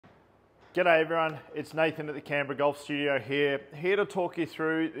G'day everyone, it's Nathan at the Canberra Golf Studio here to talk you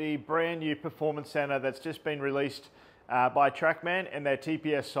through the brand new performance center that's just been released by Trackman and their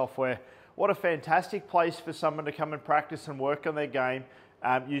TPS software. What a fantastic place for someone to come and practice and work on their game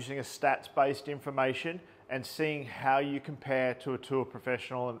using a stats-based information and seeing how you compare to a tour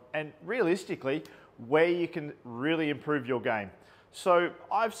professional and realistically where you can really improve your game. So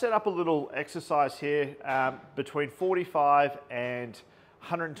I've set up a little exercise here between 45 and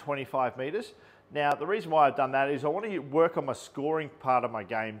 125 meters. Now, the reason why I've done that is I want to work on my scoring part of my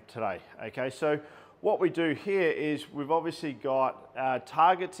game today. Okay, so what we do here is we've obviously got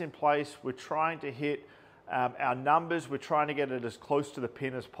targets in place. We're trying to hit our numbers. We're trying to get it as close to the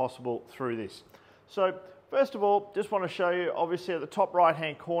pin as possible through this. So first of all, just want to show you, obviously at the top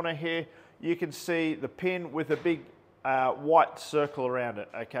right-hand corner here, you can see the pin with a big white circle around it.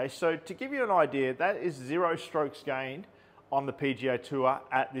 Okay, so to give you an idea, that is 0 strokes gained on the PGA Tour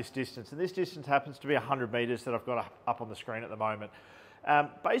at this distance. And this distance happens to be 100 meters that I've got up on the screen at the moment.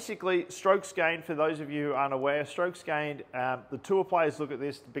 Basically, strokes gained, for those of you who aren't aware, strokes gained, the tour players look at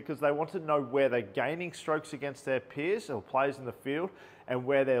this because they want to know where they're gaining strokes against their peers or players in the field and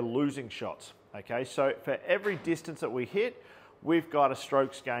where they're losing shots. Okay, so for every distance that we hit, we've got a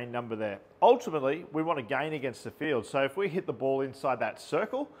strokes gain number there. Ultimately, we want to gain against the field. So if we hit the ball inside that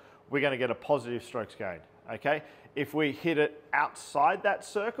circle, we're going to get a positive strokes gain. Okay, if we hit it outside that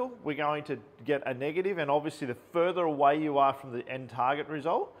circle, we're going to get a negative, and obviously the further away you are from the end target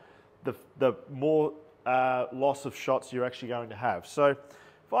result, the more loss of shots you're actually going to have. So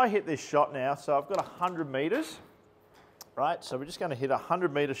if I hit this shot now, so I've got 100 meters, right? So we're just going to hit a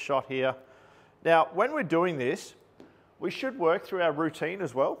 100-meter shot here. Now, when we're doing this, we should work through our routine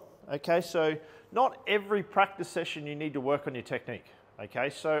as well. Okay, so not every practice session you need to work on your technique.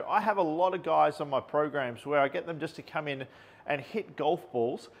 Okay, so I have a lot of guys on my programs where I get them just to come in and hit golf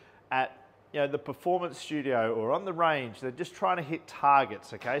balls at the performance studio or on the range. They're just trying to hit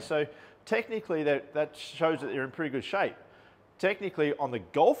targets. Okay, so technically that shows that they're in pretty good shape. Technically on the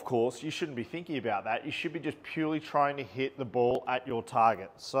golf course, you shouldn't be thinking about that. You should be just purely trying to hit the ball at your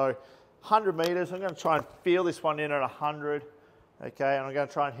target. So 100 meters, I'm going to try and feel this one in at 100. Okay, and I'm going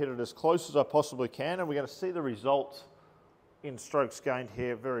to try and hit it as close as I possibly can, and we're going to see the results in strokes gained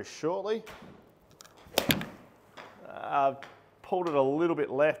here very shortly. I've pulled it a little bit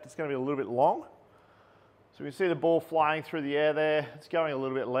left. It's going to be a little bit long. So we can see the ball flying through the air there. It's going a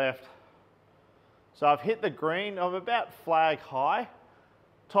little bit left. So I've hit the green. I'm about flag high.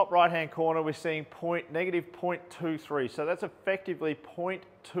 Top right-hand corner, we're seeing negative 0.23. So that's effectively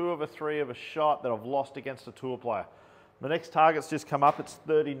 0.2 of a 3 of a shot that I've lost against a tour player. The next target's just come up. It's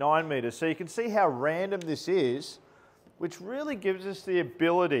 39 meters. So you can see how random this is, which really gives us the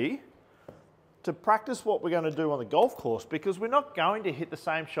ability to practice what we're going to do on the golf course, because we're not going to hit the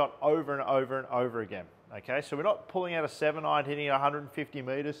same shot over and over and over again. Okay, so we're not pulling out a 7-iron, hitting it 150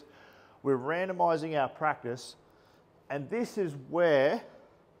 meters. We're randomizing our practice, and this is where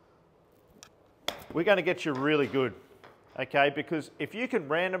we're going to get you really good. Okay, because if you can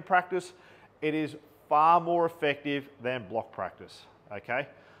random practice, it is far more effective than block practice. Okay.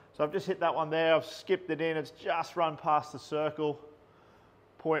 So I've just hit that one there, I've skipped it in, it's just run past the circle,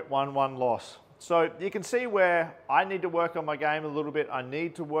 0.11 loss. So you can see where I need to work on my game a little bit. I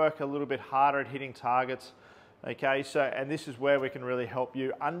need to work a little bit harder at hitting targets. Okay, so, and this is where we can really help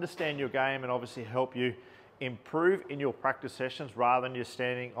you understand your game and obviously help you improve in your practice sessions rather than just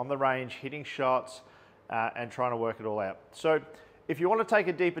standing on the range, hitting shots and trying to work it all out. So if you want to take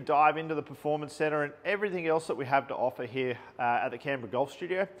a deeper dive into the Performance Center and everything else that we have to offer here at the Canberra Golf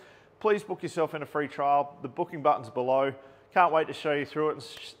Studio, please book yourself in a free trial. The booking button's below. Can't wait to show you through it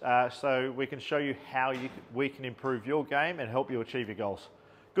so we can show you how we can improve your game and help you achieve your goals.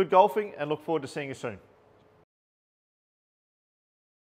 Good golfing, and look forward to seeing you soon.